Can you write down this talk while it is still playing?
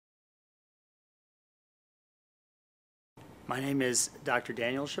My name is Dr.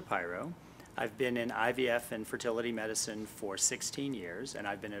 Daniel Shapiro. I've been in IVF and fertility medicine for 16 years, and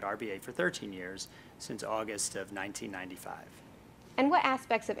I've been at RBA for 13 years since August of 1995. And what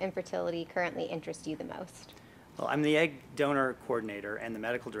aspects of infertility currently interest you the most? Well, I'm the egg donor coordinator and the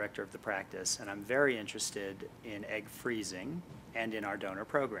medical director of the practice, and I'm very interested in egg freezing and in our donor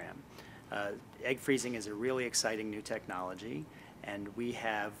program. Egg freezing is a really exciting new technology, and we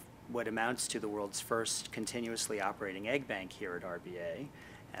have what amounts to the world's first continuously operating egg bank here at RBA,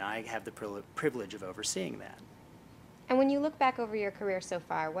 and I have the privilege of overseeing that. And when you look back over your career so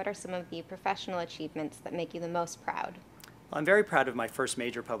far, what are some of the professional achievements that make you the most proud? Well, I'm very proud of my first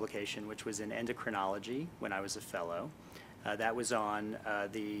major publication, which was in endocrinology when I was a fellow. That was on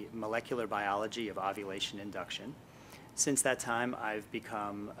the molecular biology of ovulation induction. Since that time, I've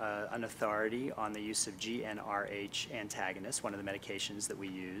become an authority on the use of GnRH antagonists, one of the medications that we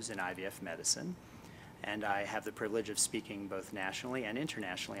use in IVF medicine, and I have the privilege of speaking both nationally and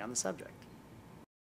internationally on the subject.